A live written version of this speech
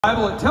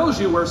Bible, it tells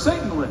you where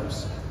Satan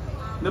lives.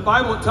 In the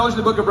Bible, it tells you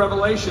in the book of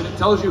Revelation, it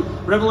tells you,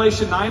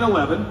 Revelation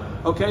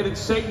 9:11, okay, that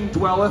Satan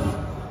dwelleth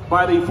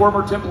by the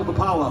former temple of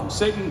Apollo.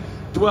 Satan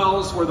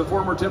dwells where the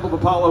former temple of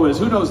Apollo is.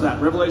 Who knows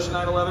that? Revelation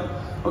 9:11?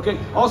 Okay,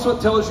 also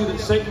it tells you that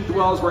Satan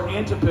dwells where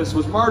Antipas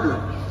was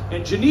martyred.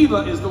 And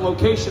Geneva is the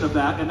location of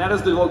that, and that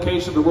is the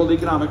location of the World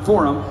Economic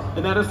Forum,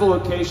 and that is the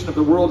location of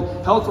the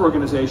World Health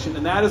Organization,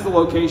 and that is the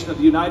location of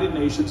the United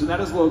Nations, and that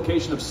is the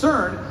location of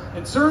CERN,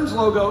 and CERN's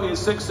logo is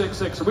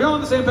 666. Are we all on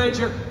the same page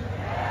here?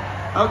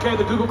 Okay,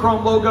 the Google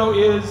Chrome logo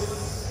is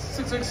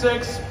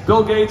 666.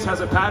 Bill Gates has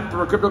a patent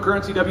for a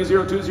cryptocurrency,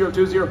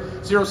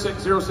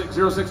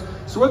 W022020060606.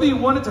 So whether you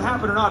want it to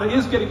happen or not, it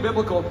is getting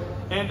biblical.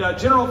 And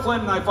General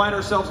Flynn and I find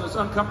ourselves in this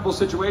uncomfortable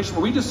situation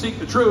where we just seek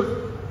the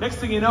truth. Next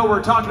thing you know,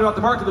 we're talking about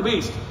the mark of the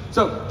beast.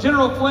 So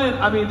General Flynn,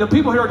 I mean, the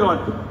people here are going,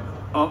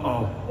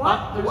 uh-oh.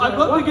 I'd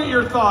love to get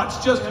your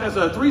thoughts just as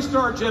a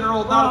 3-star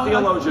general, not a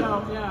theologian.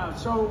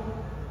 So,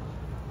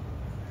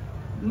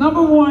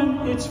 number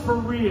one, it's for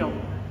real.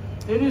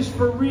 It is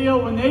for real.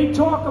 When they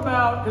talk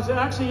about, because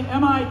actually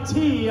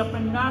MIT up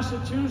in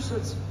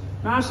Massachusetts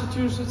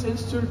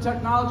Institute of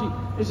Technology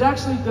is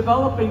actually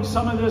developing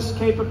some of this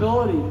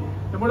capability.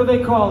 And what do they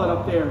call it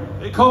up there?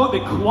 They call it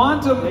the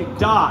quantum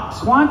dot.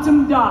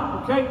 Quantum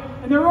dot, okay?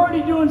 And they're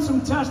already doing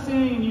some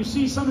testing, and you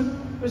see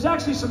there's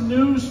actually some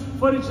news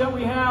footage that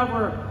we have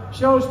where it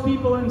shows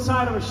people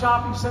inside of a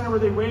shopping center where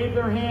they wave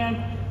their hand,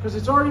 because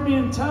it's already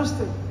being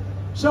tested.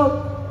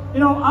 So, you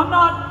know, I'm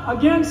not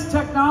against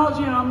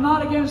technology, and I'm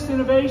not against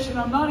innovation,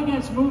 I'm not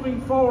against moving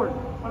forward.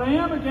 What I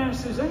am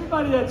against is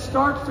anybody that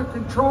starts to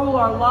control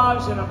our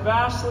lives in a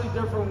vastly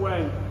different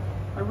way.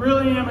 I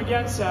really am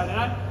against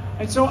that.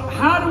 And so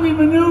how do we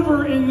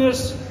maneuver in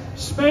this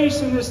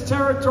space, in this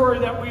territory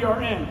that we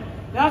are in?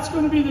 That's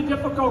going to be the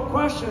difficult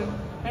question.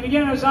 And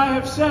again, as I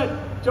have said,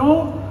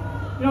 don't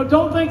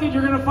think that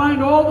you're going to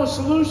find all the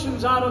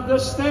solutions out of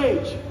this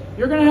stage.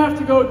 You're going to have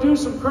to go do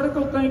some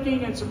critical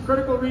thinking and some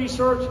critical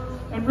research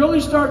and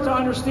really start to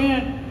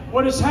understand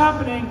what is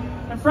happening.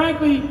 And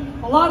frankly,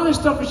 a lot of this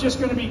stuff is just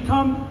going to be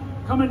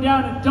coming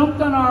down and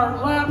dumped on our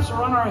laps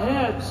or on our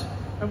heads.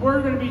 And we're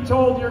going to be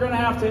told you're going to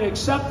have to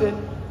accept it.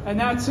 And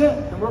that's it.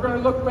 And we're going to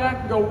look back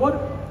and go, what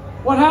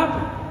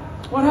happened?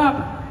 What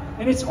happened?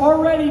 And it's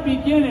already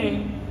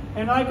beginning.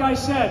 And like I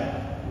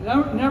said,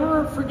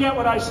 never forget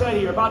what I said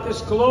here about this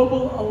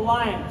global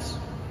alliance.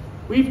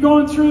 We've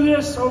gone through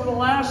this over the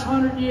last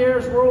 100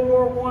 years, World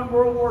War I,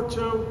 World War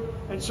II,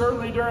 and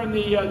certainly during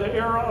the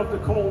era of the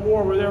Cold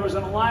War, where there was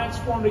an alliance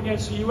formed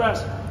against the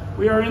U.S.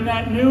 We are in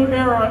that new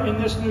era in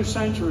this new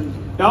century.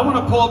 Now I want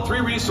to pull up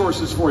 3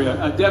 resources for you.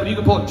 Devin, you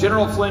can pull up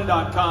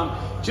generalflynn.com.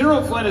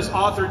 General Flynn has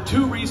authored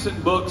 2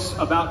 recent books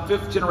about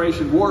 5th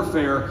generation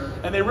warfare,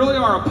 and they really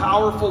are a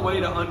powerful way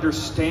to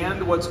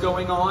understand what's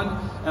going on.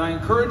 And I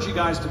encourage you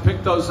guys to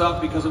pick those up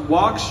because it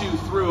walks you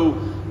through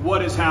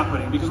what is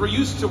happening. Because we're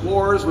used to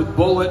wars with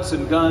bullets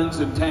and guns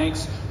and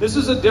tanks. This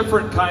is a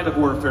different kind of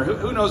warfare.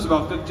 Who knows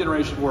about 5th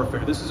generation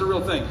warfare? This is a real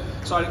thing.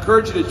 So I'd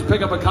encourage you to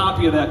pick up a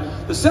copy of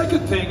that. The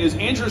second thing is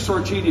Andrew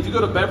Sorcini. If you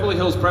go to Beverly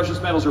Hills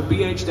Precious Metals or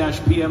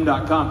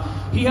bh-pm.com,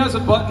 he has a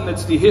button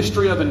that's the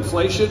history of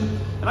inflation.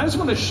 And I just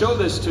want to show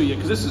this to you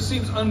because this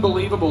seems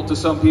unbelievable to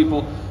some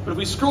people. But if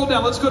we scroll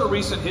down, let's go to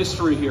recent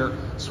history here.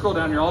 Scroll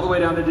down here all the way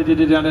down, up,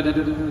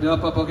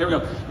 here we go.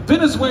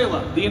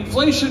 Venezuela, the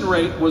inflation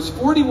rate was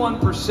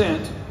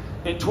 41%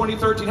 in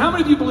 2013. How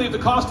many of you believe the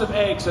cost of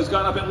eggs has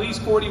gone up at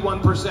least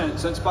 41%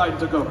 since Biden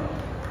took over?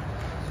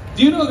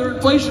 Do you know their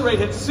inflation rate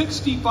hit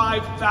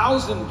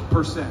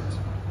 65,000%?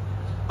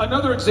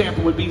 Another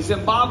example would be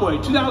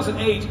Zimbabwe.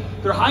 2008,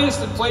 their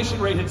highest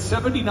inflation rate hit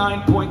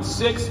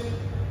 79.6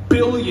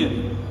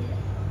 billion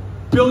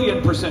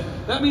percent.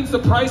 That means the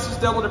price has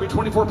doubled every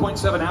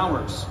 24.7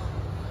 hours.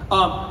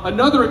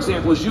 Another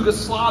example is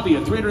Yugoslavia,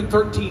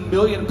 313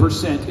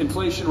 million%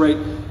 inflation rate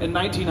in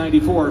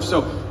 1994.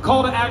 So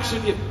call to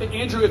action.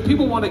 Andrew, if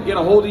people want to get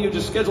a hold of you,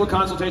 just schedule a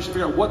consultation,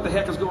 figure out what the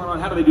heck is going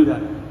on. How do they do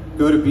that?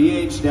 Go to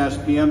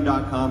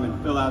bh-pm.com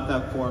and fill out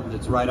that form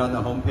that's right on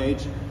the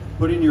homepage.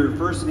 Put in your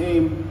first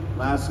name,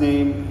 last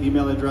name,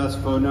 email address,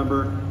 phone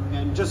number,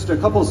 and just a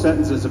couple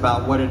sentences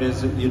about what it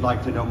is that you'd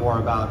like to know more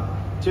about.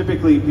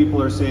 Typically, people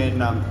are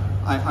saying,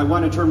 I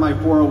want to turn my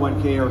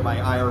 401k or my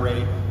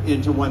IRA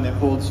into one that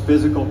holds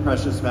physical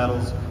precious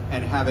metals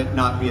and have it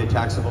not be a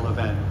taxable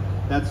event.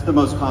 That's the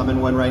most common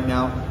one right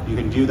now. You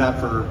can do that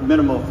for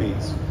minimal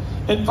fees.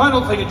 And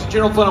final thing,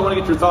 General Flynn, I want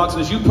to get your thoughts on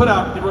this. You put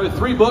out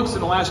 3 books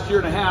in the last year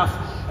and a half,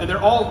 and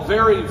they're all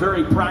very,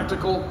 very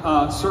practical.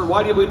 Sir,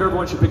 why do you believe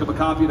everyone should pick up a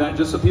copy of that,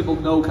 just so people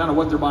know kind of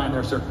what they're buying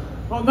there, sir?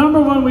 Well,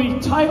 number one, we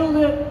titled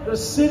it The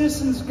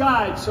Citizen's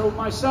Guide. So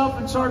myself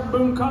and Sergeant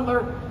Boone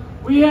Cutler,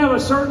 we have a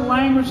certain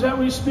language that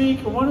we speak.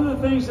 And one of the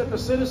things that the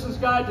Citizen's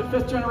Guide to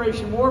 5th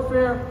Generation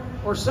Warfare,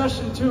 or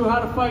Session 2, How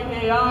to Fight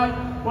AI,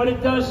 what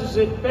it does is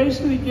it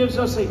basically gives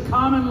us a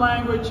common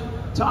language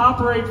to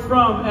operate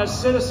from as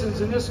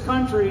citizens in this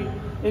country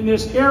in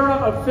this era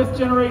of 5th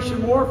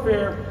generation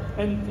warfare,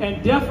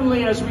 and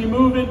definitely as we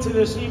move into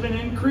this even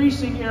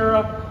increasing era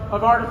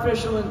of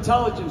artificial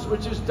intelligence,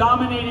 which is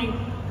dominating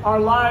our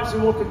lives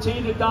and will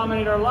continue to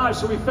dominate our lives.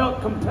 So we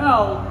felt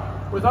compelled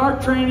with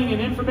our training in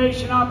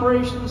information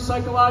operations,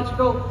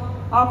 psychological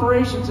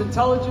operations,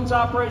 intelligence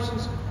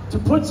operations, to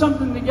put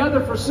something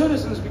together for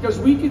citizens, because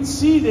we could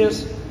see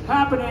this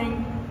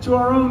happening to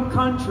our own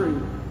country.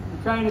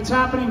 Okay, and it's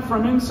happening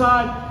from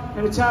inside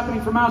and it's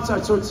happening from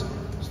outside. So it's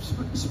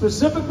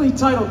specifically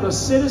titled The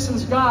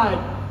Citizen's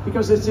Guide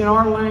because it's in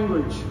our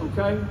language.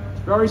 Okay,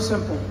 very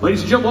simple.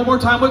 Ladies and gentlemen, one more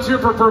time, let's hear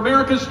for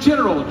America's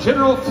General,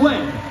 General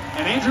Flynn,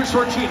 and Andrew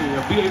Sorcini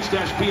of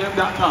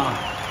bh-pm.com.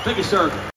 Thank you, sir.